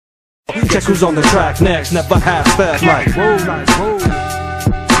Check who's on the track next. Never half fast like whoa, like whoa.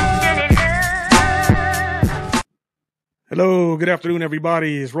 Hello, good afternoon,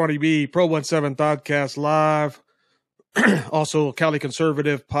 everybody. It's Ronnie B, Pro 17 Podcast Live. Also, Cali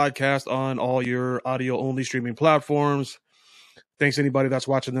Conservative Podcast on all your audio-only streaming platforms. Thanks to anybody that's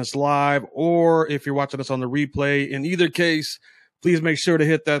watching this live, or if you're watching us on the replay. In either case, please make sure to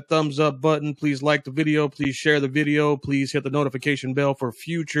hit that thumbs up button. Please like the video. Please share the video. Please hit the notification bell for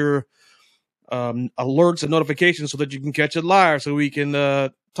future alerts and notifications so that you can catch it live, so we can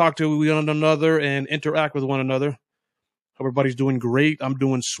talk to one another and interact with one another. Everybody's doing great. I'm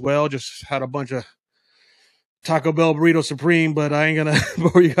doing swell. Just had a bunch of Taco Bell Burrito Supreme, but I ain't going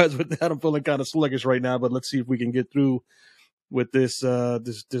to bore you guys with that. I'm feeling kind of sluggish right now, but let's see if we can get through with this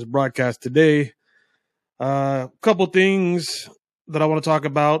this broadcast today. Couple things that I want to talk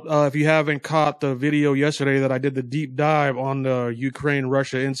about. If you haven't caught the video yesterday that I did the deep dive on the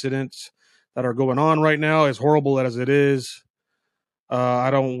Ukraine-Russia incidents that are going on right now, as horrible as it is, I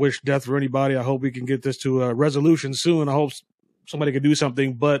don't wish death for anybody. I hope we can get this to a resolution soon. I hope somebody can do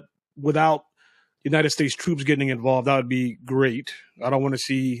something, but without United States troops getting involved, that would be great. I don't want to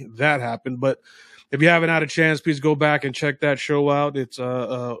see that happen. But if you haven't had a chance, please go back and check that show out. It's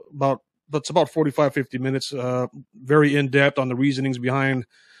about 45, 50 minutes, very in-depth on the reasonings behind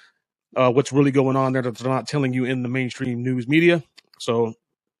what's really going on there that they're not telling you in the mainstream news media. So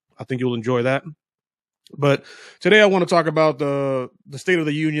I think you'll enjoy that. But today I want to talk about the State of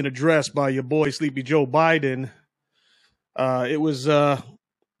the Union address by your boy, Sleepy Joe Biden. It was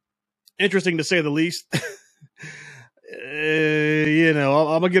interesting to say the least. I'm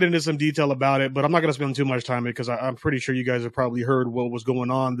going to get into some detail about it, but I'm not going to spend too much time on it because I'm pretty sure you guys have probably heard what was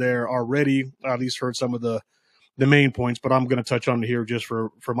going on there already. I at least heard some of the main points, but I'm going to touch on it here just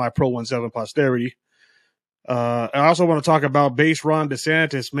for my Pro 17 posterity. I also want to talk about base Ron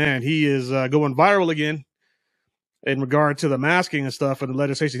DeSantis. Man, he is going viral again in regard to the masking and stuff and the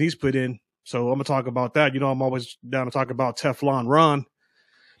legislation he's put in. So I'm going to talk about that. You know, I'm always down to talk about Teflon Ron.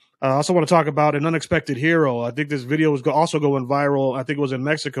 I also want to talk about an unexpected hero. I think this video was also going viral. I think it was in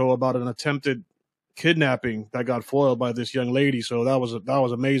Mexico about an attempted kidnapping that got foiled by this young lady. So that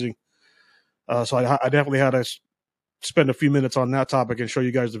was amazing. So I definitely had to spend a few minutes on that topic and show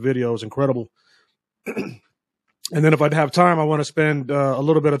you guys the video. It was incredible. And then if I'd have time, I want to spend a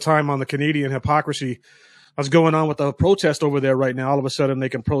little bit of time on the Canadian hypocrisy that's going on with the protest over there right now. All of a sudden, they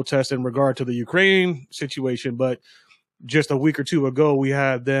can protest in regard to the Ukraine situation. But just a week or two ago, we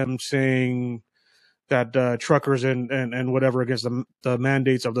had them saying that truckers and whatever against the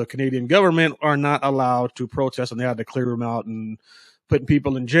mandates of the Canadian government are not allowed to protest, and they had to clear them out and putting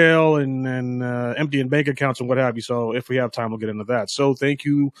people in jail and emptying bank accounts and what have you. So if we have time, we'll get into that. So thank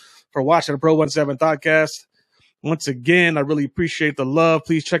you for watching the Pro 17 Podcast. Once again, I really appreciate the love.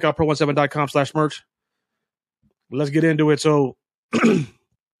 Please check out pro17.com/merch. Let's get into it. So,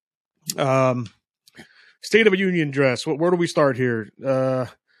 State of the Union address. Where do we start here?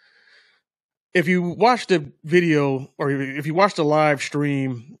 If you watch the video or if you watch the live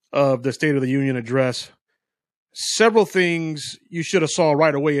stream of the State of the Union address, several things you should have saw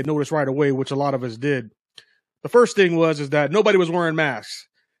right away and noticed right away, which a lot of us did. The first thing is that nobody was wearing masks.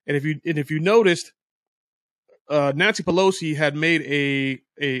 And if you noticed, Nancy Pelosi had made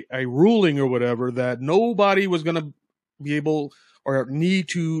a ruling or whatever that nobody was going to be able or need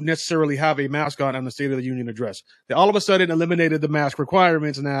to necessarily have a mask on the State of the Union address. They all of a sudden eliminated the mask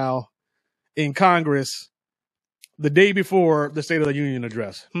requirements now in Congress the day before the State of the Union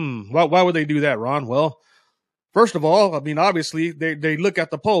address. Why would they do that, Ron? Well, first of all, I mean, obviously, they look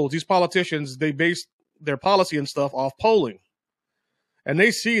at the polls. These politicians, they base their policy and stuff off polling. And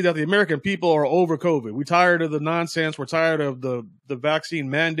they see that the American people are over COVID. We're tired of the nonsense. We're tired of the vaccine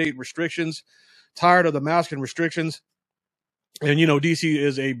mandate restrictions, tired of the masking restrictions. And, D.C.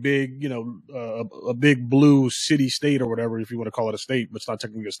 is a big, a big blue city state or whatever, if you want to call it a state, but it's not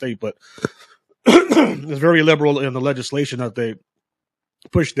technically a state, but it's very liberal in the legislation that they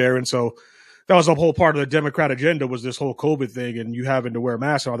pushed there. And so that was a whole part of the Democrat agenda, was this whole COVID thing and you having to wear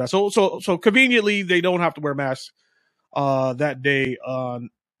masks and all that. So conveniently, they don't have to wear masks that day on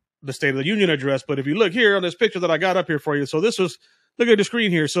the State of the Union address. But if you look here on this picture that I got up here for you, so this was, look at the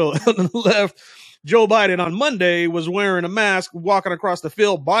screen here. So on the left, Joe Biden on Monday was wearing a mask, walking across the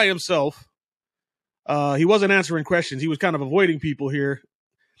field by himself. He wasn't answering questions. He was kind of avoiding people here.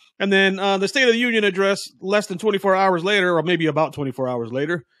 And then the State of the Union address, less than 24 hours later, or maybe about 24 hours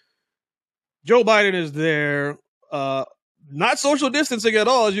later, Joe Biden is there, not social distancing at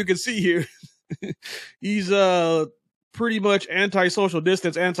all, as you can see here. He's pretty much anti-social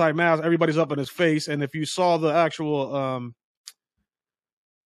distance, anti-mask. Everybody's up in his face. And if you saw the actual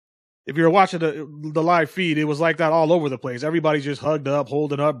if you're watching the live feed, it was like that all over the place. Everybody just hugged up,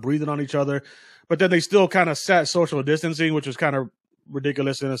 holding up, breathing on each other. But then they still kind of sat social distancing, which was kind of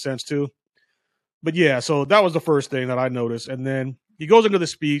ridiculous in a sense too. But yeah, so that was the first thing that I noticed. And then he goes into the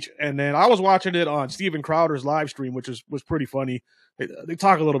speech, and then I was watching it on Steven Crowder's live stream, which was pretty funny. They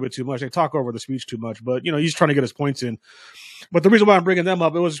talk a little bit too much. They talk over the speech too much, but he's trying to get his points in. But the reason why I'm bringing them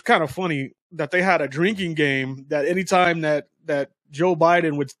up, it was kind of funny that they had a drinking game that anytime that Joe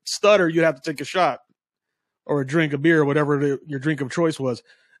Biden would stutter, you'd have to take a shot or a drink of beer, whatever your drink of choice was.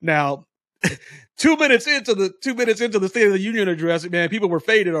 Now, 2 minutes into the State of the Union address, man, people were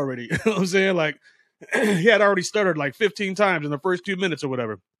faded already. You know what I'm saying? Like, he had already stuttered like 15 times in the first 2 minutes or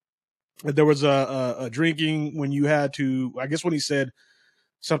whatever. There was a drinking when you had to, I guess when he said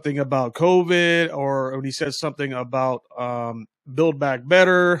something about COVID, or when he said something about Build Back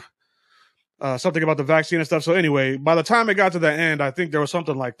Better, something about the vaccine and stuff. So anyway, by the time it got to the end, I think there was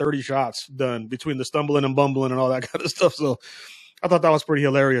something like 30 shots done between the stumbling and bumbling and all that kind of stuff. So I thought that was pretty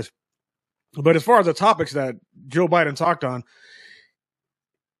hilarious. But as far as the topics that Joe Biden talked on,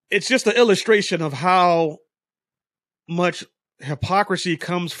 it's just an illustration of how much hypocrisy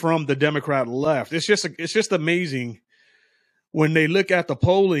comes from the Democrat left. It's just amazing when they look at the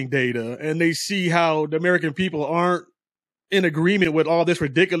polling data and they see how the American people aren't in agreement with all this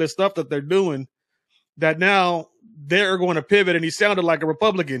ridiculous stuff that they're doing, that now they're going to pivot. And he sounded like a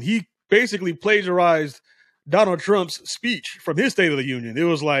Republican. He basically plagiarized Donald Trump's speech from his State of the Union. It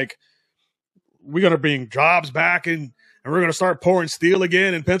was like, we're going to bring jobs back and we're going to start pouring steel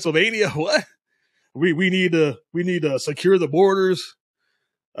again in Pennsylvania. What? We need to secure the borders.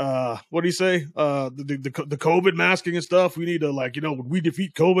 What do you say? The COVID masking and stuff. We need to we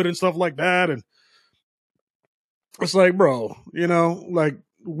defeat COVID and stuff like that. And it's like, bro,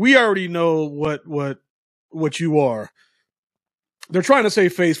 we already know what you are. They're trying to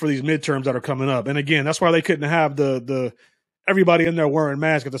save face for these midterms that are coming up. And again, that's why they couldn't have the everybody in there wearing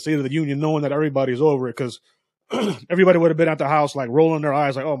masks at the State of the Union, knowing that everybody's over it, because everybody would have been at the house like rolling their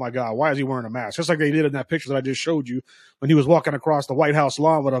eyes like, oh my God, why is he wearing a mask? Just like they did in that picture that I just showed you when he was walking across the White House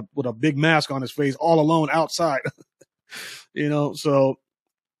lawn with a big mask on his face, all alone outside. So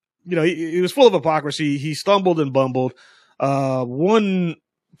he was full of hypocrisy. He stumbled and bumbled. One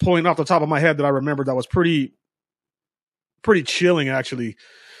point off the top of my head that I remember that was pretty chilling, actually,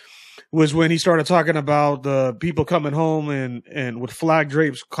 was when he started talking about the people coming home and with flag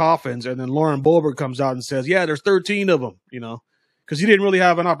drapes coffins, and then Lauren Boebert comes out and says, yeah, there's 13 of them, because he didn't really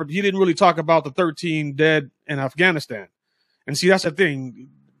have an opportunity. He didn't really talk about the 13 dead in Afghanistan. And see, that's the thing.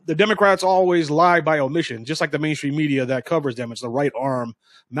 The Democrats always lie by omission, just like the mainstream media that covers them. It's the right arm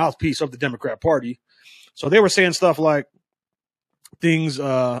mouthpiece of the Democrat Party. So they were saying stuff like things,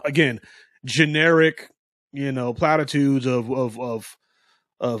 again, generic, platitudes of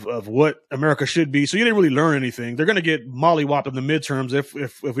what America should be. So you didn't really learn anything. They're going to get mollywopped in the midterms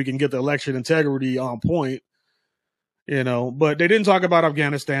if we can get the election integrity on point, but they didn't talk about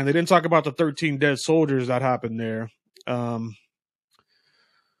Afghanistan. They didn't talk about the 13 dead soldiers that happened there.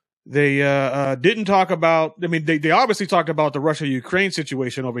 They didn't talk about, they obviously talked about the Russia-Ukraine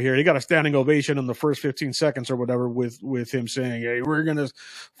situation over here. He got a standing ovation in the first 15 seconds or whatever with him saying, hey, we're going to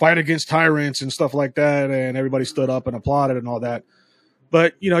fight against tyrants and stuff like that. And everybody stood up and applauded and all that.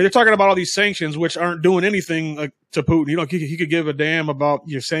 But, you're talking about all these sanctions, which aren't doing anything to Putin. He could give a damn about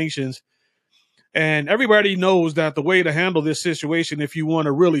your sanctions. And everybody knows that the way to handle this situation, if you want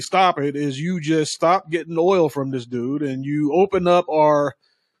to really stop it, is you just stop getting oil from this dude and you open up our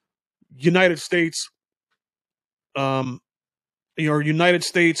United States, United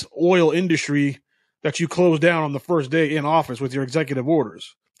States oil industry that you closed down on the first day in office with your executive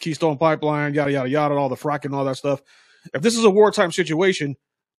orders. Keystone Pipeline, yada, yada, yada, all the fracking, all that stuff. If this is a wartime situation,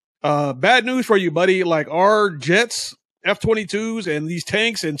 bad news for you, buddy. Like our jets, F-22s, and these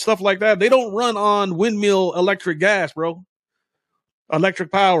tanks and stuff like that, they don't run on windmill electric gas, bro.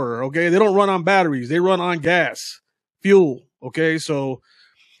 Electric power, okay? They don't run on batteries. They run on gas, fuel, okay? So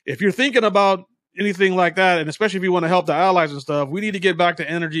if you're thinking about anything like that, and especially if you want to help the allies and stuff, we need to get back to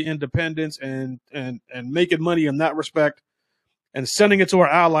energy independence and making money in that respect and sending it to our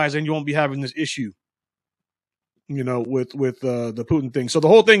allies, and you won't be having this issue. With the Putin thing. So the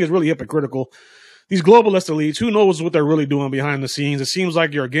whole thing is really hypocritical. These globalist elites, who knows what they're really doing behind the scenes? It seems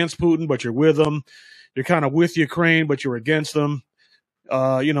like you're against Putin, but you're with them. You're kind of with Ukraine, but you're against them.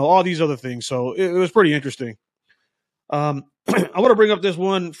 All these other things. So it was pretty interesting. I want to bring up this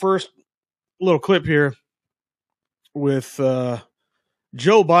one first little clip here with Joe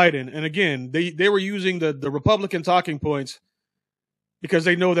Biden. And again, they were using the Republican talking points because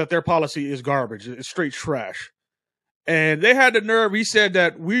they know that their policy is garbage. It's straight trash. And they had the nerve. He said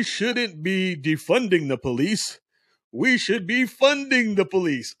that we shouldn't be defunding the police. We should be funding the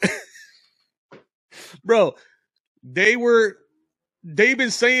police. Bro, they've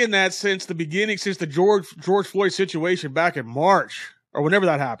been saying that since the beginning, since the George Floyd situation back in March or whenever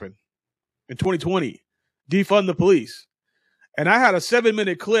that happened in 2020. Defund the police. And I had a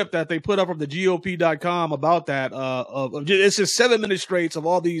 7-minute clip that they put up from the GOP.com about that. It's just 7 minutes straight of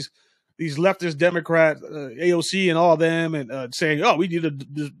all these leftist Democrat, AOC and all of them, and saying, "Oh, we need to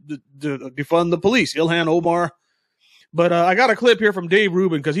defund the police." Ilhan Omar. But I got a clip here from Dave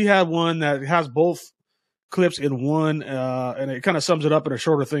Rubin because he had one that has both clips in one, and it kind of sums it up in a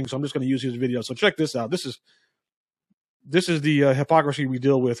shorter thing. So I'm just going to use his video. So check this out. This is the hypocrisy we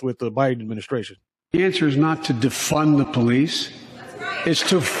deal with the Biden administration. The answer is not to defund the police. It's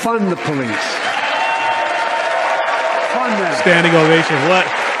to fund the police. Fund them. Standing ovation. What?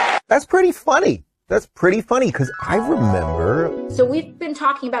 That's pretty funny. That's pretty funny because I remember. So we've been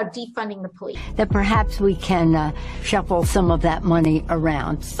talking about defunding the police. That perhaps we can shuffle some of that money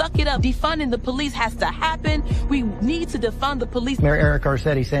around. Suck it up. Defunding the police has to happen. We need to defund the police. Mayor Eric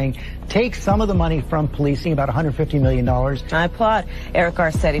Garcetti saying, take some of the money from policing, about $150 million. I applaud Eric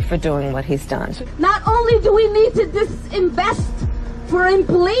Garcetti for doing what he's done. Not only do we need to disinvest in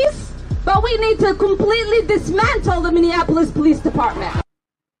police, but we need to completely dismantle the Minneapolis Police Department.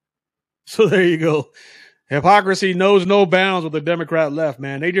 So there you go. Hypocrisy knows no bounds with the Democrat left,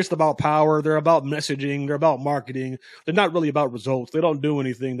 man. They're just about power. They're about messaging. They're about marketing. They're not really about results. They don't do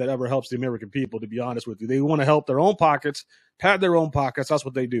anything that ever helps the American people, to be honest with you. They want to help their own pockets, pad their own pockets. That's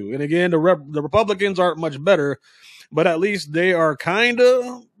what they do. And again, the Republicans aren't much better, but at least they are kind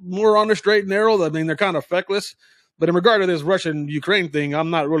of more on the straight and narrow. I mean, they're kind of feckless. But in regard to this Russian-Ukraine thing, I'm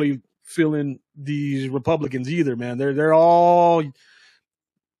not really feeling these Republicans either, man. They're all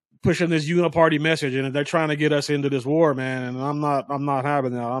pushing this uniparty message, and they're trying to get us into this war, man. And I'm not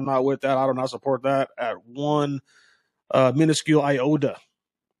having that. I'm not with that. I do not support that at one minuscule iota.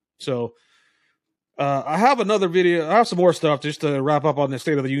 So I have another video. I have some more stuff just to wrap up on the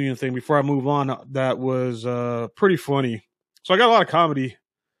State of the Union thing before I move on. That was pretty funny. So I got a lot of comedy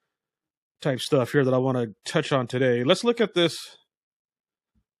type stuff here that I want to touch on today. Let's look at this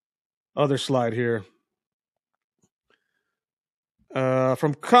other slide here.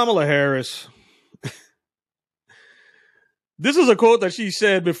 From Kamala Harris. This is a quote that she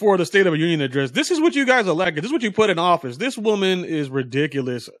said before the State of the Union address. This is what you guys elected. This is what you put in office. This woman is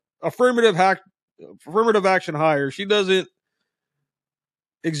ridiculous. Affirmative action hire. She doesn't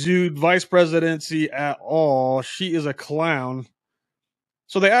exude vice presidency at all. She is a clown.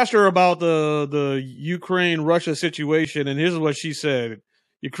 So they asked her about the Ukraine-Russia situation, and here's what she said.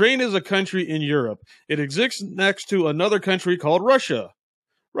 Ukraine is a country in Europe. It exists next to another country called Russia.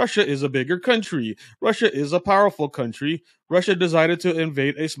 Russia is a bigger country. Russia is a powerful country. Russia decided to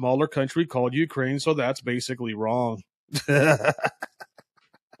invade a smaller country called Ukraine, so that's basically wrong.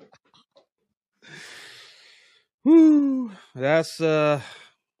 Whew. That's your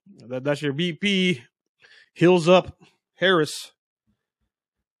BP. Hills up, Harris.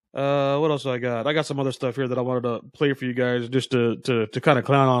 What else I got? I got some other stuff here that I wanted to play for you guys just to kind of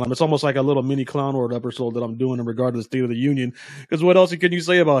clown on him. It's almost like a little mini clown world episode that I'm doing in regard to the State of the Union. Because what else can you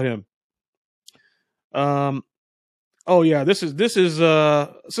say about him? Oh yeah, this is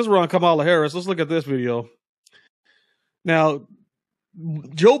since we're on Kamala Harris, let's look at this video. Now,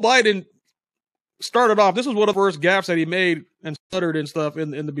 Joe Biden started off, this was one of the first gaffes that he made and stuttered and stuff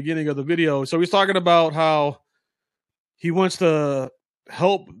in the beginning of the video. So he's talking about how he wants to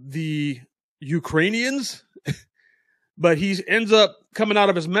help the Ukrainians, but he ends up coming out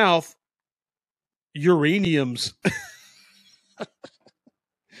of his mouth uraniums.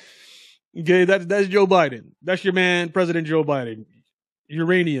 Okay, that's Joe Biden. That's your man, President Joe Biden.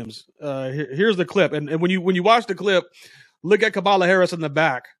 Uraniums. Here's the clip, and when you watch the clip, look at Kamala Harris in the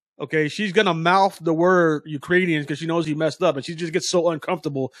back. Okay, she's gonna mouth the word Ukrainians because she knows he messed up, and she just gets so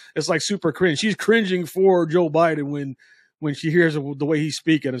uncomfortable. It's like super cringe. She's cringing for Joe Biden when she hears the way he's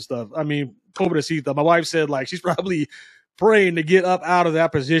speaking and stuff. I mean, pobrecita. My wife said, like, she's probably praying to get up out of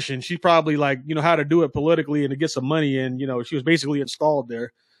that position. She probably, like, how to do it politically and to get some money. And, she was basically installed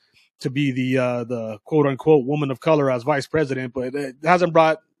there to be the quote unquote woman of color as vice president, but it hasn't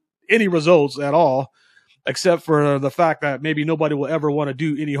brought any results at all, except for the fact that maybe nobody will ever want to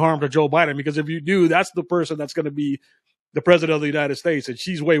do any harm to Joe Biden, because if you do, that's the person that's going to be the president of the United States. And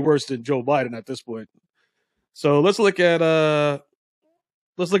she's way worse than Joe Biden at this point. So let's look at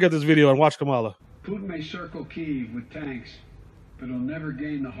this video and watch Kamala. Putin may circle Kyiv with tanks, but he'll never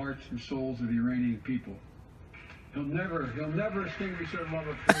gain the hearts and souls of the Iranian people. He'll never extinguish their love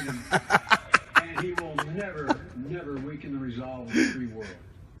of freedom. And he will never, never weaken the resolve of the free world.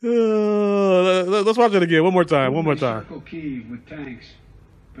 Let's watch it again. One more time. One more time. Circle Kyiv with tanks,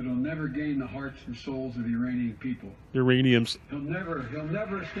 but he'll never gain the hearts and souls of the Iranian people. Uraniums. He'll never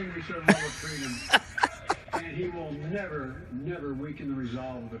extinguish their love of freedom. And he will never, never weaken the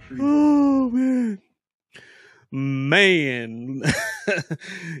resolve of the free world. Oh man.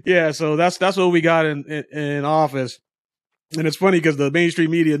 Yeah, so that's what we got in office. And it's funny because the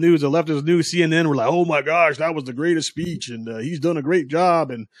mainstream media news, the leftist news, CNN, were like, oh my gosh, that was the greatest speech. And he's done a great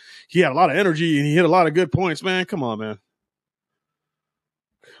job. And he had a lot of energy and he hit a lot of good points. Man, come on, man.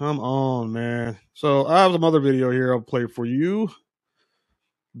 Come on, man. So I have some other video here I'll play for you.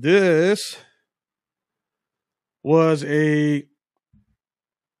 This was a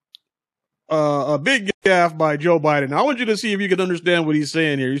big gaffe by Joe Biden. Now, I want you to see if you can understand what he's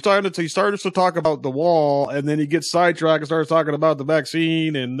saying here. He started to talk about the wall, and then he gets sidetracked and starts talking about the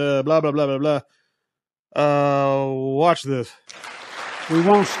vaccine and blah, blah, blah, blah, blah. Watch this. We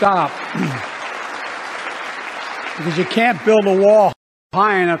won't stop because you can't build a wall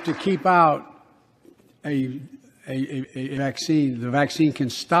high enough to keep out a vaccine. The vaccine can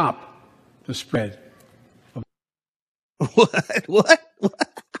stop the spread. What?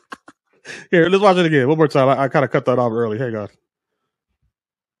 Here, let's watch it again. One more time. I kind of cut that off early. Hang on.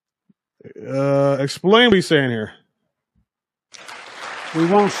 Explain what he's saying here. We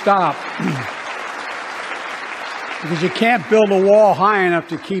won't stop because you can't build a wall high enough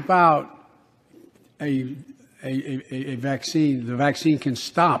to keep out a vaccine. The vaccine can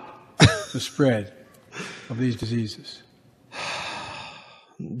stop the spread of these diseases.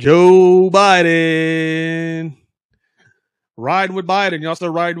 Joe Biden. Riding with Biden. Y'all still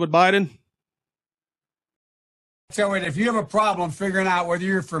riding with Biden? So if you have a problem figuring out whether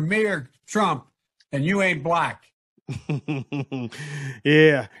you're for me or Trump, then you ain't black.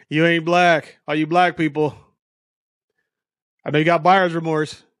 Yeah, you ain't black. All you black people. I know you got buyer's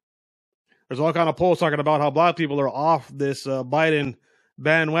remorse. There's all kind of polls talking about how black people are off this Biden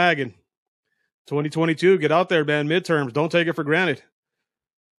bandwagon. 2022, get out there, man. Midterms. Don't take it for granted.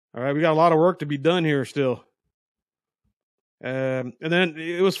 All right, we got a lot of work to be done here still. And then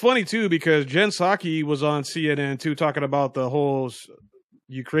it was funny, too, because Jen Psaki was on CNN, too, talking about the whole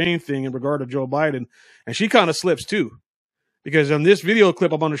Ukraine thing in regard to Joe Biden. And she kind of slips, too, because in this video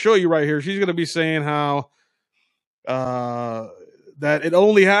clip I'm going to show you right here, she's going to be saying how that it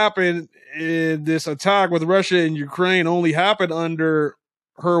only happened in this attack with Russia and Ukraine only happened under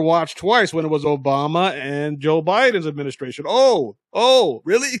her watch twice when it was Obama and Joe Biden's administration. Oh,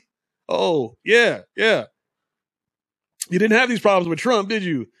 really? Oh, yeah. You didn't have these problems with Trump, did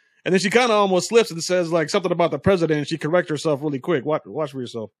you? And then she kind of almost slips and says like something about the president. And she corrects herself really quick. Watch for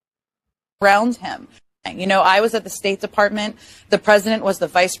yourself. Around him. You know, I was at the State Department. The president was the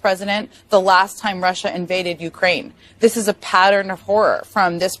vice president the last time Russia invaded Ukraine. This is a pattern of horror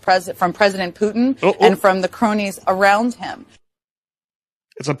from from President Putin and from the cronies around him.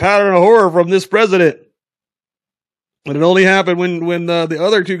 It's a pattern of horror from this president. And it only happened when the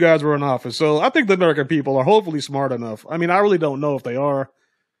other two guys were in office. So I think the American people are hopefully smart enough. I mean, I really don't know if they are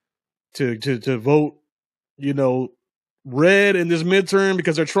to vote, red in this midterm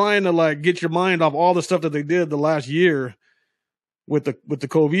because they're trying to like get your mind off all the stuff that they did the last year with the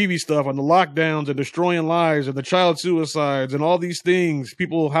COVID stuff and the lockdowns and destroying lives and the child suicides and all these things,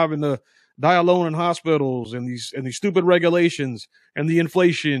 people having to die alone in hospitals and these stupid regulations and the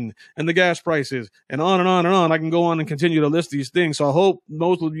inflation and the gas prices and on and on and on. I can go on and continue to list these things. So I hope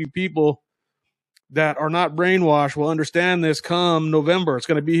most of you people that are not brainwashed will understand this come November. It's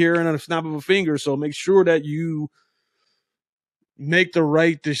going to be here in a snap of a finger. So make sure that you make the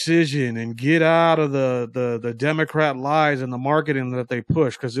right decision and get out of the Democrat lies and the marketing that they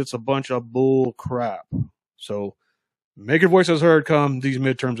push, because it's a bunch of bull crap. So make your voices heard come these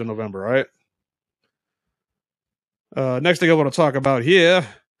midterms in November, all right? Next thing I want to talk about here,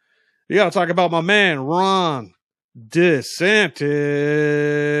 you got to talk about my man, Ron DeSantis.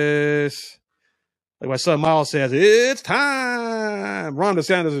 Like my son Miles says, it's time. Ron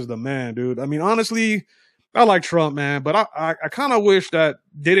DeSantis is the man, dude. I mean, honestly, I like Trump, man, but I kind of wish that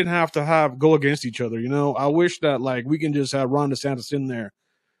they didn't have to go against each other, I wish that, like, we can just have Ron DeSantis in there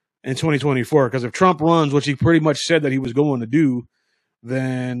in 2024, because if Trump runs, which he pretty much said that he was going to do,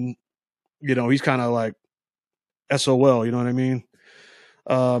 then, he's kind of like SOL, you know what I mean?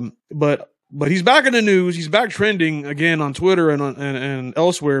 But he's back in the news. He's back trending again on Twitter and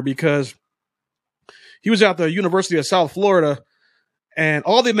elsewhere because he was at the University of South Florida, and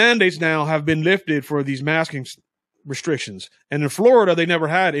all the mandates now have been lifted for these masking restrictions. And in Florida, they never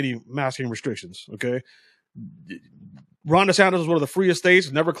had any masking restrictions, okay? Ron DeSantis was one of the freest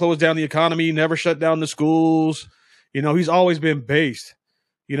states, never closed down the economy, never shut down the schools. You know, he's always been based.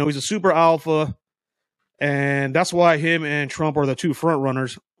 You know, he's a super alpha, and that's why him and Trump are the two front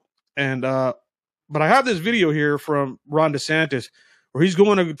runners. And but I have this video here from Ron DeSantis where he's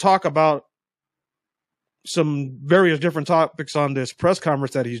going to talk about some various different topics on this press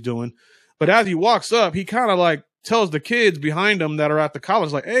conference that he's doing. But as he walks up, he kind of like tells the kids behind him that are at the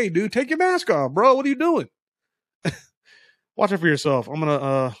college, like, hey, dude, take your mask off, bro. What are you doing? Watch it for yourself. I'm going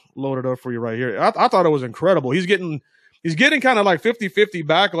to load it up for you right here. I thought it was incredible. He's getting kind of like 50-50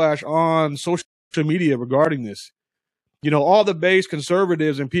 backlash on social media regarding this. You know, all the base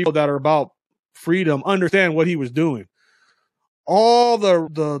conservatives and people that are about freedom understand what he was doing. All the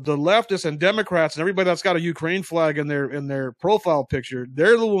leftists and Democrats and everybody that's got a Ukraine flag in their profile picture,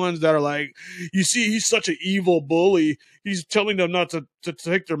 they're the ones that are like, you see, he's such an evil bully. He's telling them not to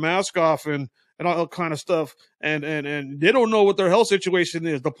take their mask off and all that kind of stuff. And they don't know what their health situation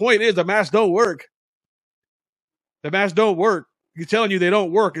is. The point is the masks don't work. The masks don't work. He's telling you they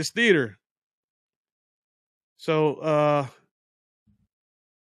don't work. It's theater. So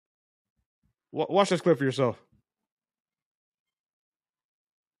watch this clip for yourself.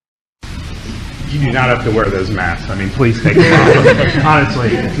 You do not have to wear those masks. I mean, please take them off. Honestly,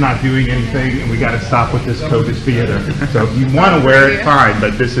 it's not doing anything, and we got to stop with this COVID theater. So if you want to wear it, fine,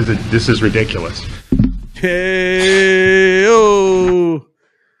 but this is ridiculous. Hey, oh,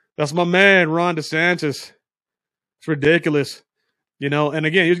 that's my man, Ron DeSantis. It's ridiculous, you know. And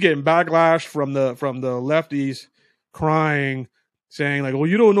again, he was getting backlash from the lefties, crying, saying like, "Well,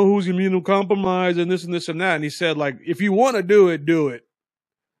 you don't know who's immunocompromised and this and this and that." And he said, like, if you want to do it, do it.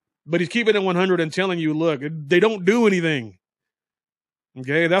 But he's keeping it 100 and telling you, look, they don't do anything.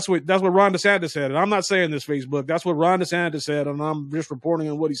 Okay, that's what Ron DeSantis said. And I'm not saying this, Facebook. That's what Ron DeSantis said, and I'm just reporting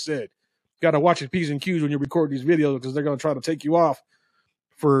on what he said. You got to watch your P's and Q's when you record these videos because they're going to try to take you off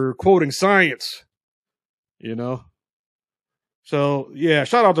for quoting science, you know? So, yeah,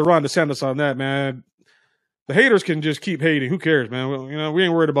 shout out to Ron DeSantis on that, man. The haters can just keep hating. Who cares, man? Well, you know, we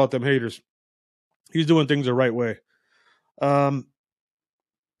ain't worried about them haters. He's doing things the right way.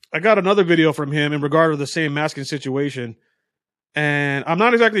 I got another video from him in regard to the same masking situation. And I'm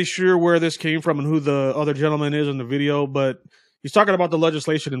not exactly sure where this came from and who the other gentleman is in the video, but he's talking about the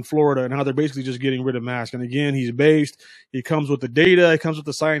legislation in Florida and how they're basically just getting rid of masks. And again, he's based. He comes with the data. He comes with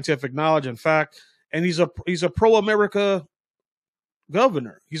the scientific knowledge and fact. And he's a pro-America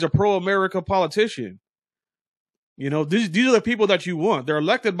governor. He's a pro-America politician. You know, these are the people that you want. They're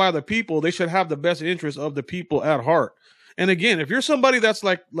elected by the people. They should have the best interests of the people at heart. And again, if you're somebody that's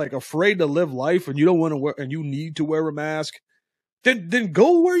like afraid to live life and you don't want to wear and you need to wear a mask, then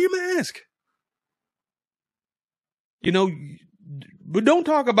go wear your mask. You know, but don't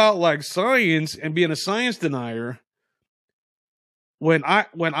talk about like science and being a science denier when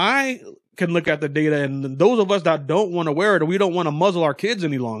I can look at the data, and those of us that don't want to wear it or we don't want to muzzle our kids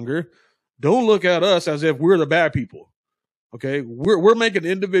any longer, don't look at us as if we're the bad people. Okay, we're making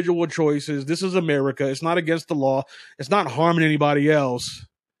individual choices. This is America. It's not against the law. It's not harming anybody else.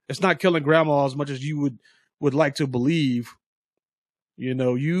 It's not killing grandma as much as you would like to believe. You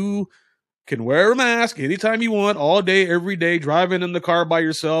know, you can wear a mask anytime you want, all day, every day, driving in the car by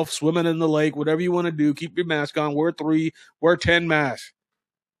yourself, swimming in the lake, whatever you want to do. Keep your mask on. Wear 3, wear 10 masks.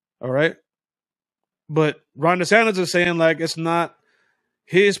 All right. But Ron DeSantis is saying like it's not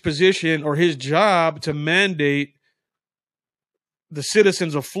his position or his job to mandate the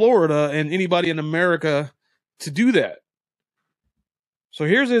citizens of Florida and anybody in America to do that. So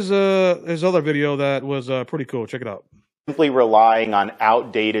here's his other video that was pretty cool. Check it out. Simply relying on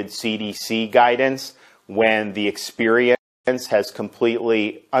outdated CDC guidance when the experience has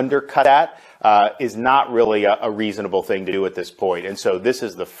completely undercut that is not really a reasonable thing to do at this point. And so this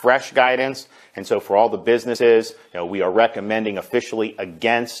is the fresh guidance. And so for all the businesses, you know, we are recommending officially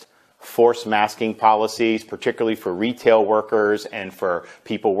against forced masking policies, particularly for retail workers and for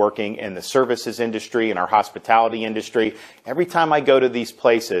people working in the services industry and our hospitality industry. Every time I go to these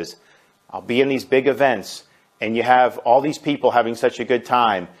places, I'll be in these big events and you have all these people having such a good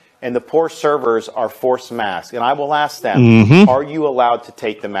time and the poor servers are forced masks. And I will ask them, are you allowed to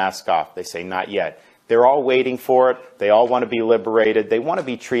take the mask off? They say, not yet. They're all waiting for it. They all want to be liberated. They want to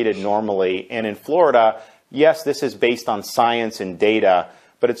be treated normally. And in Florida, yes, this is based on science and data,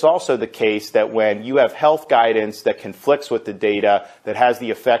 but it's also the case that when you have health guidance that conflicts with the data, that has the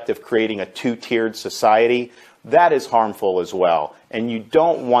effect of creating a two-tiered society, that is harmful as well. And you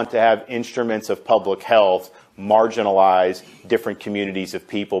don't want to have instruments of public health marginalize different communities of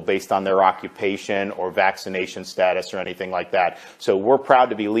people based on their occupation or vaccination status or anything like that. So we're proud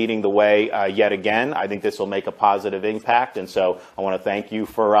to be leading the way yet again. I think this will make a positive impact. And so I want to thank you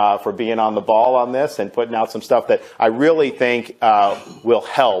for being on the ball on this and putting out some stuff that I really think will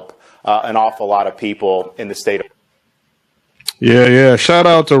help an awful lot of people in the state of. Yeah. Shout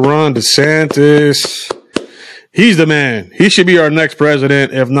out to Ron DeSantis. He's the man. He should be our next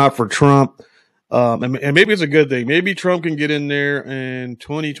president, if not for Trump. And maybe it's a good thing. Maybe Trump can get in there in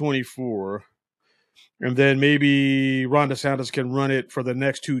 2024. And then maybe Ron DeSantis can run it for the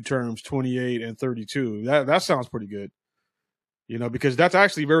next 2 terms, 28 and 32. That sounds pretty good. You know, because that's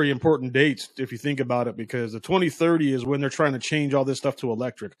actually very important dates if you think about it, because the 2030 is when they're trying to change all this stuff to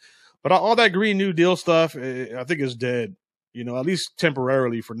electric. But all that Green New Deal stuff, I think is dead, you know, at least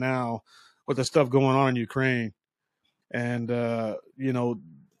temporarily for now with the stuff going on in Ukraine. And, you know,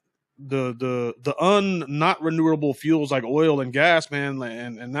 the not renewable fuels like oil and gas, man,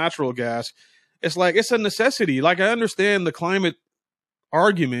 and natural gas, it's like it's a necessity. Like, I understand the climate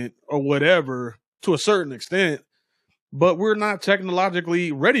argument or whatever to a certain extent, but we're not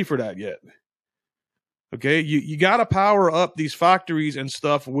technologically ready for that yet. Okay, you got to power up these factories and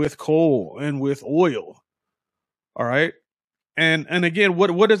stuff with coal and with oil. All right, and again,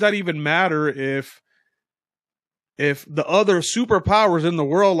 what does that even matter if the other superpowers in the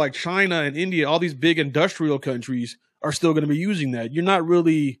world like China and India, all these big industrial countries, are still going to be using that? You're not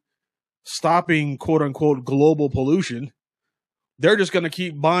really stopping quote unquote global pollution. They're just going to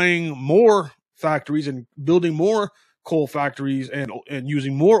keep buying more factories and building more coal factories and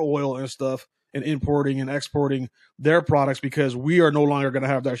using more oil and stuff and importing and exporting their products because we are no longer going to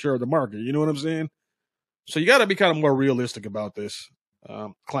have that share of the market. You know what I'm saying? So you got to be kind of more realistic about this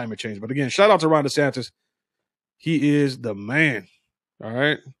climate change. But again, shout out to Ron DeSantis. He is the man. All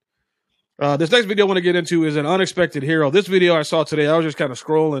right. This next video I want to get into is an unexpected hero. This video I saw today, I was just kind of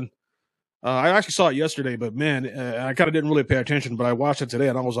scrolling. I actually saw it yesterday, but man, I kind of didn't really pay attention, but I watched it today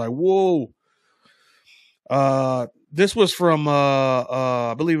and I was like, whoa. This was from,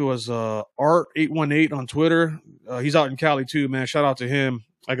 I believe it was Art818 on Twitter. He's out in Cali too, man. Shout out to him.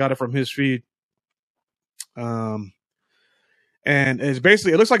 I got it from his feed. And it's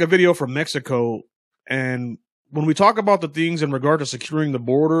basically, it looks like a video from Mexico. And when we talk about the things in regard to securing the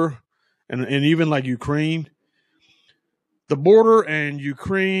border and even like Ukraine, the border and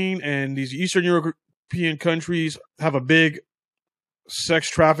Ukraine and these Eastern European countries have a big sex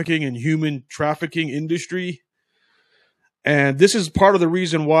trafficking and human trafficking industry. And this is part of the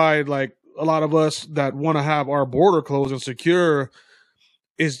reason why, like, a lot of us that want to have our border closed and secure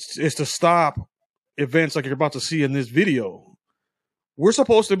is to stop events like you're about to see in this video. We're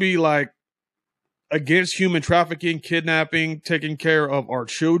supposed to be like against human trafficking, kidnapping, taking care of our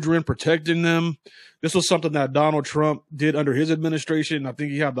children, protecting them. This was something that Donald Trump did under his administration. I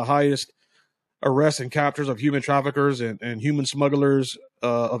think he had the highest arrests and captures of human traffickers and human smugglers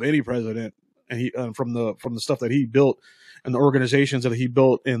of any president. And he from the stuff that he built and the organizations that he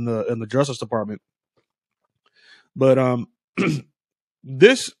built in the Justice Department. But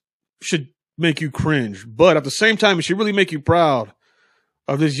this should make you cringe, but at the same time, it should really make you proud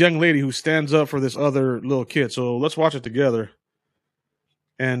of this young lady who stands up for this other little kid. So let's watch it together.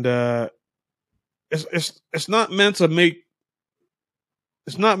 And it's not meant to make,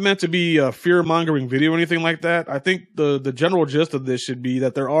 it's not meant to be a fear-mongering video or anything like that. I think the general gist of this should be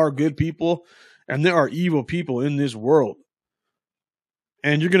that there are good people and there are evil people in this world.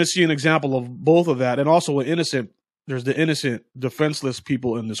 And you're going to see an example of both of that. And also there's the innocent, defenseless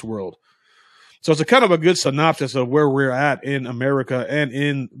people in this world. So it's a kind of a good synopsis of where we're at in America and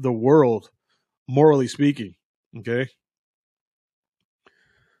in the world, morally speaking. Okay.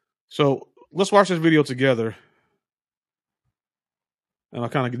 So let's watch this video together. And I'll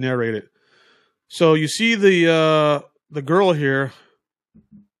kind of narrate it. So you see the girl here.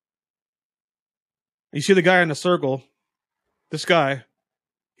 You see the guy in the circle. This guy,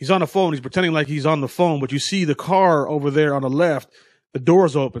 he's on the phone. He's pretending like he's on the phone, but you see the car over there on the left. The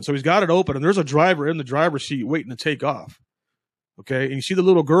door's open. So he's got it open, and there's a driver in the driver's seat waiting to take off. Okay. And you see the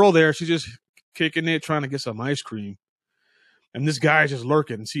little girl there. She's just kicking it, trying to get some ice cream. And this guy's just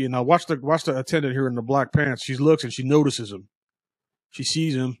lurking. And see, now watch the attendant here in the black pants. She looks and she notices him. She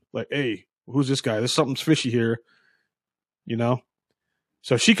sees him like, hey, who's this guy? There's something's fishy here. You know?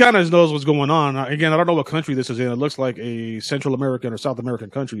 So she kind of knows what's going on. Again, I don't know what country this is in. It looks like a Central American or South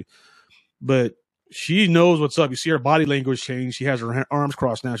American country. But she knows what's up. You see her body language change. She has her arms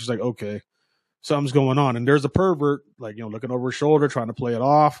crossed now. She's like, okay, something's going on. And there's a pervert, like, you know, looking over his shoulder, trying to play it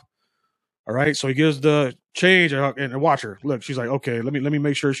off. All right. So he gives the change and watch her. Look, she's like, okay, let me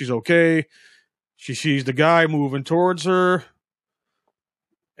make sure she's okay. She sees the guy moving towards her,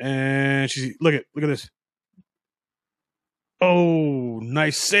 and she look at this. Oh,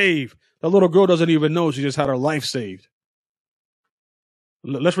 nice save. The little girl doesn't even know she just had her life saved.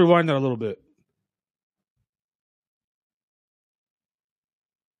 Let's rewind that a little bit.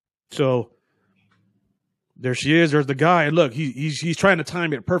 So there she is. There's the guy, and look, he's trying to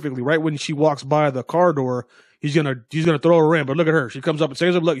time it perfectly. Right when she walks by the car door, he's gonna throw her in. But look at her. She comes up and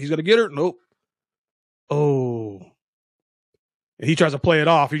saves him. Look, he's gonna get her. Nope. Oh, and he tries to play it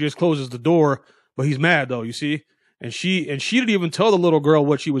off. He just closes the door, but he's mad though. You see, and she didn't even tell the little girl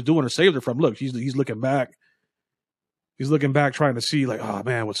what she was doing or saved her from. Look, he's looking back. He's looking back, trying to see, like, oh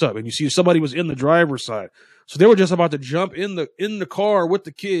man, what's up? And you see somebody was in the driver's side, so they were just about to jump in the car with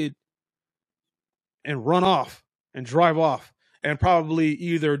the kid and run off and drive off and probably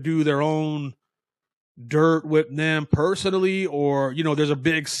either do their own dirt with them personally, or, you know, there's a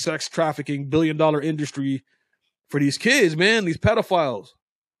big sex trafficking billion-dollar industry for these kids, man, these pedophiles.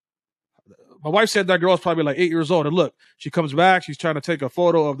 My wife said that girl's probably like 8 years old, and look, she comes back, she's trying to take a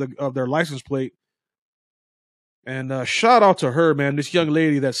photo of their license plate. And shout out to her, man, this young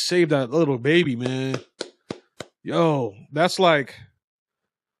lady that saved that little baby, man. Yo, that's like,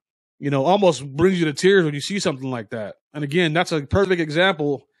 you know, almost brings you to tears when you see something like that. And again, that's a perfect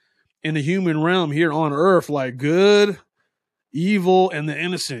example in the human realm here on earth, like good, evil, and the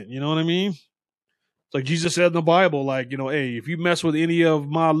innocent. You know what I mean? It's like Jesus said in the Bible, like, you know, hey, if you mess with any of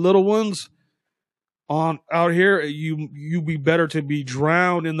my little ones out here, you be better to be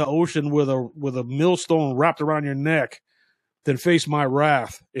drowned in the ocean with a millstone wrapped around your neck than face my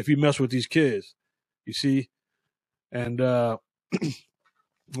wrath if you mess with these kids. You see? And I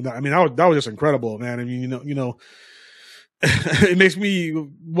mean, that was just incredible, man. I mean, you know, it makes me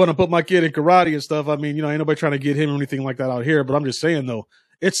want to put my kid in karate and stuff. I mean, you know, ain't nobody trying to get him or anything like that out here, but I'm just saying though,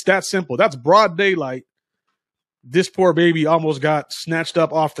 it's that simple. That's broad daylight. This poor baby almost got snatched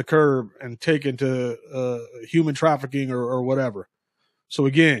up off the curb and taken to human trafficking or whatever. So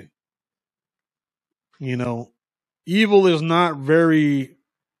again, you know, evil is not very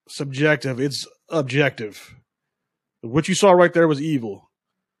subjective. It's objective. What you saw right there was evil.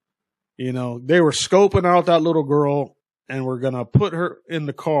 You know, they were scoping out that little girl and were going to put her in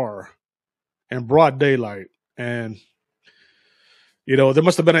the car in broad daylight. And, you know, there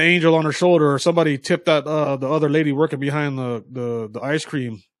must have been an angel on her shoulder, or somebody tipped that the other lady working behind the ice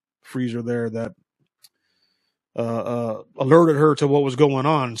cream freezer there that alerted her to what was going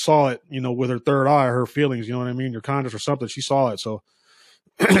on, saw it, you know, with her third eye, her feelings, you know what I mean, your conscience or something. She saw it. So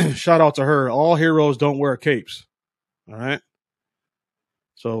shout out to her. All heroes don't wear capes. All right.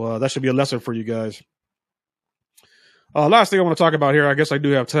 So that should be a lesson for you guys. Last thing I want to talk about here, I guess I do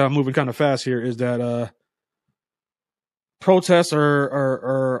have time, moving kind of fast here, is that protests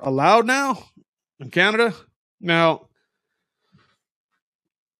are allowed now in Canada. Now,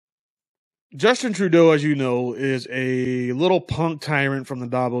 Justin Trudeau, as you know, is a little punk tyrant from the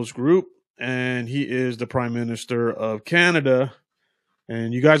Davos group, and he is the Prime Minister of Canada.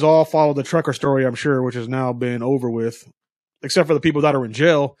 And you guys all follow the trucker story, I'm sure, which has now been over with, except for the people that are in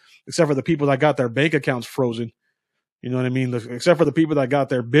jail, except for the people that got their bank accounts frozen. You know what I mean? Except for the people that got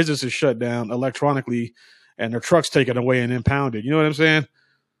their businesses shut down electronically and their trucks taken away and impounded. You know what I'm saying?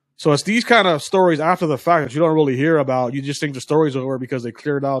 So it's these kind of stories after the fact that you don't really hear about. You just think the story's over because they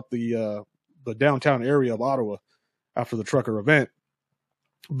cleared out the downtown area of Ottawa after the trucker event.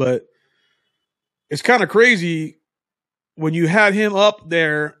 But it's kind of crazy when you had him up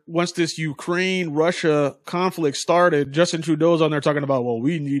there once this Ukraine-Russia conflict started. Justin Trudeau's on there talking about, well,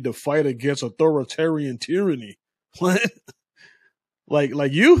 we need to fight against authoritarian tyranny. What?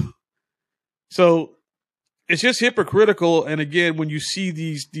 like you? So it's just hypocritical. And again, when you see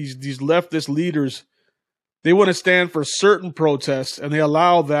these leftist leaders, they want to stand for certain protests and they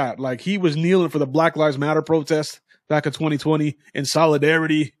allow that. Like he was kneeling for the Black Lives Matter protest back in 2020 in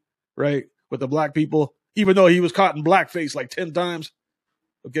solidarity, right, with the black people, even though he was caught in blackface like 10 times.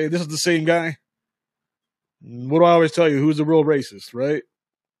 Okay, this is the same guy. What do I always tell you? Who's the real racist, right?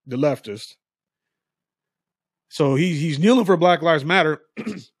 The leftist. So he's kneeling for Black Lives Matter,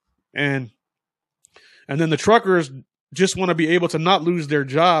 and then the truckers just want to be able to not lose their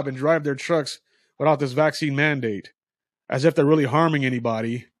job and drive their trucks without this vaccine mandate, as if they're really harming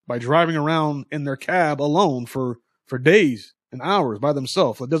anybody by driving around in their cab alone for days and hours by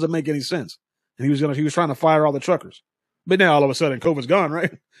themselves. It doesn't make any sense. And he was trying to fire all the truckers, but now all of a sudden COVID's gone,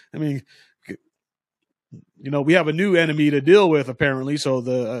 right? I mean, you know, we have a new enemy to deal with apparently. So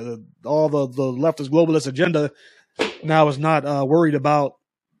all the leftist globalist agenda now is not worried about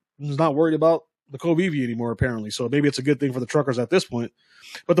the Kobe anymore, apparently. So maybe it's a good thing for the truckers at this point.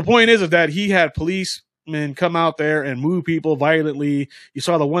 But the point is that he had policemen come out there and move people violently. You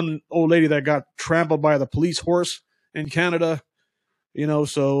saw the one old lady that got trampled by the police horse in Canada, you know,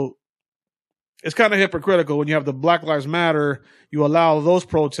 so it's kind of hypocritical when you have the Black Lives Matter, you allow those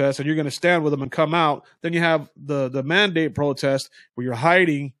protests and you're going to stand with them and come out. Then you have the mandate protest where you're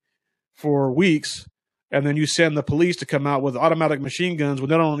hiding for weeks, and then you send the police to come out with automatic machine guns when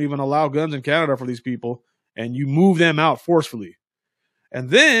they don't even allow guns in Canada for these people, and you move them out forcefully. And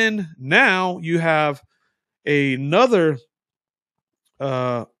then now you have another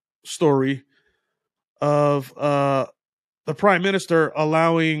story of the prime minister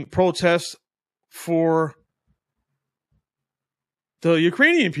allowing protests for the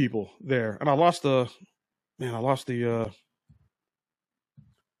Ukrainian people there. And I lost the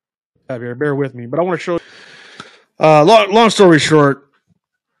here, bear with me, but I want to show long story short,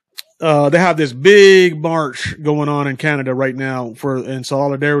 they have this big march going on in Canada right now in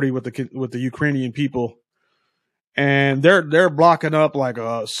solidarity with the Ukrainian people, and they're blocking up like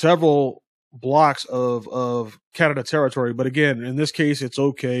several blocks of Canada territory. But again, in this case, it's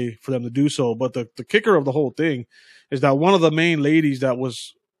okay for them to do so. But the kicker of the whole thing is that one of the main ladies that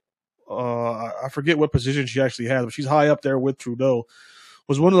was, I forget what position she actually had, but she's high up there with Trudeau,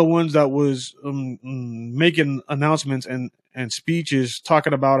 was one of the ones that was making announcements and speeches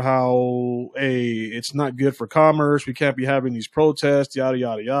talking about how, hey, it's not good for commerce. We can't be having these protests, yada,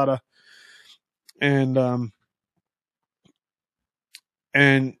 yada, yada.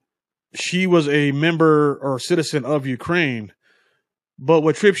 And she was a member or citizen of Ukraine. But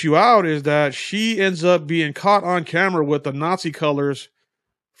what trips you out is that she ends up being caught on camera with the Nazi colors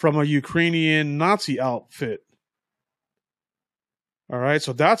from a Ukrainian Nazi outfit. All right,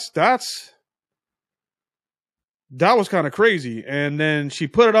 so that was kind of crazy. And then she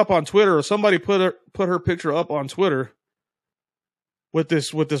put it up on Twitter, or somebody put her picture up on Twitter with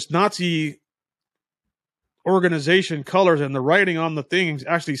this Nazi organization colors, and the writing on the things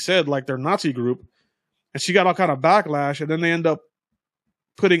actually said like their Nazi group. And she got all kind of backlash, and then they end up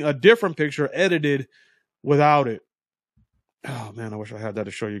putting a different picture edited without it. Oh man, I wish I had that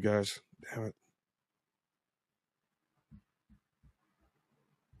to show you guys. Damn it.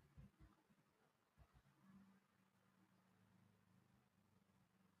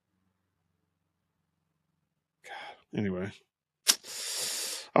 Anyway,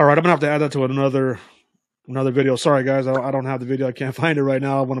 all right, I'm gonna have to add that to another video. Sorry guys, I don't have the video. I can't find it right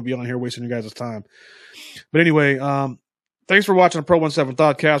now. I want to be on here wasting you guys' time. But anyway, thanks for watching the Pro 17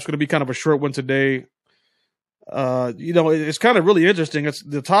 Thoughtcast. It's going to be kind of a short one today. It's kind of really interesting.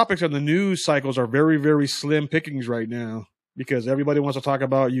 The topics on the news cycles are very, very slim pickings right now because everybody wants to talk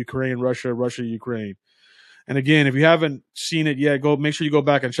about Ukraine, Russia, Ukraine. And again, if you haven't seen it yet, make sure you go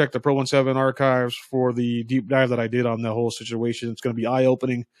back and check the Pro 17 archives for the deep dive that I did on the whole situation. It's going to be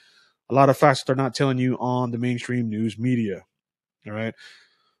eye-opening. A lot of facts that they're not telling you on the mainstream news media. All right.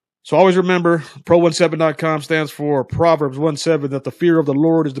 So always remember, Pro17.com stands for Proverbs 1:7, that the fear of the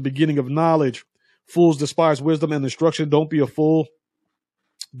Lord is the beginning of knowledge. Fools despise wisdom and instruction. Don't be a fool.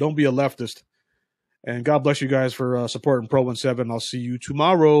 Don't be a leftist. And God bless you guys for supporting Pro 17. I'll see you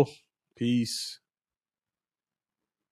tomorrow. Peace.